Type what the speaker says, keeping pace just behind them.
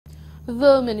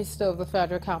The Minister of the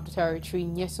Federal Capital Territory,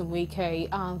 Wike,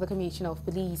 and the Commissioner of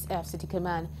Police, FCT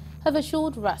Command, have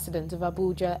assured residents of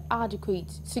Abuja adequate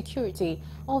security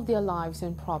of their lives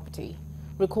and property.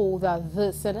 Recall that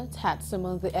the Senate had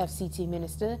summoned the FCT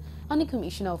Minister and the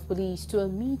Commissioner of Police to a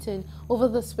meeting over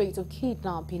the spate of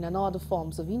kidnapping and other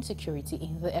forms of insecurity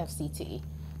in the FCT.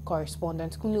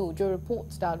 Correspondent Kunojo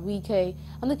reports that Wike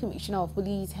and the Commissioner of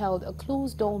Police held a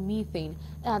closed-door meeting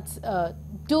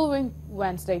during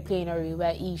Wednesday plenary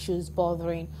where issues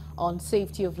bordering on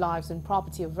safety of lives and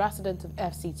property of residents of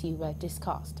FCT were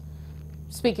discussed.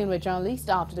 Speaking with journalists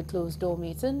after the closed-door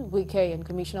meeting, Wike and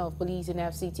Commissioner of Police in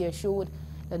FCT assured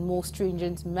that more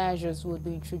stringent measures would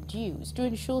be introduced to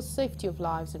ensure safety of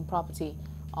lives and property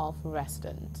of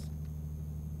residents.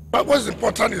 But what's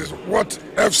important is what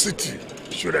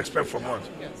FCT should expect from us.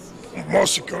 Yes. More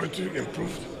security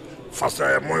improved,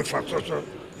 faster, more infrastructure.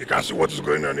 You can see what is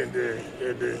going on in the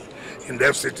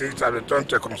FCT. It's a return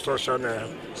to a construction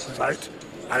site,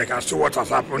 and you can see what has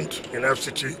happened in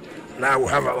FCT. Now we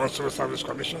have our own civil service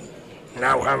commission.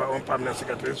 Now we have our own permanent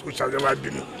secretaries, which has never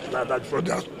been like that before.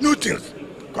 There are new things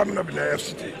coming up in the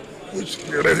FCT, which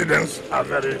the residents are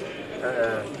very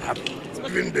happy.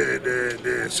 Even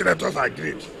the senators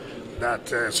agreed that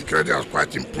security has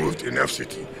quite improved in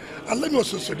FCT. And let me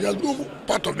also say, there is no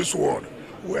part of this world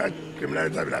where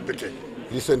criminality has been abated.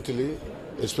 Recently,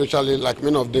 especially like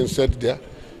many of them said there,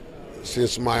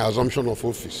 since my assumption of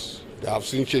office, they have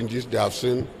seen changes, they have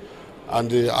seen,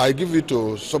 and I give it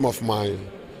to some of my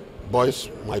boys,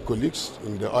 my colleagues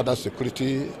in the other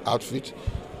security outfit,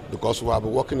 because we have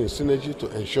been working in synergy to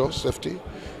ensure safety.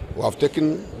 We have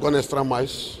gone extra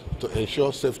miles to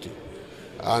ensure safety.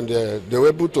 And they were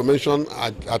able to mention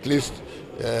at least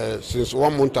since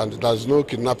 1 month and there's no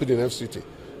kidnapping in FCT.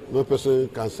 No person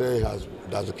can say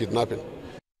there's a kidnapping.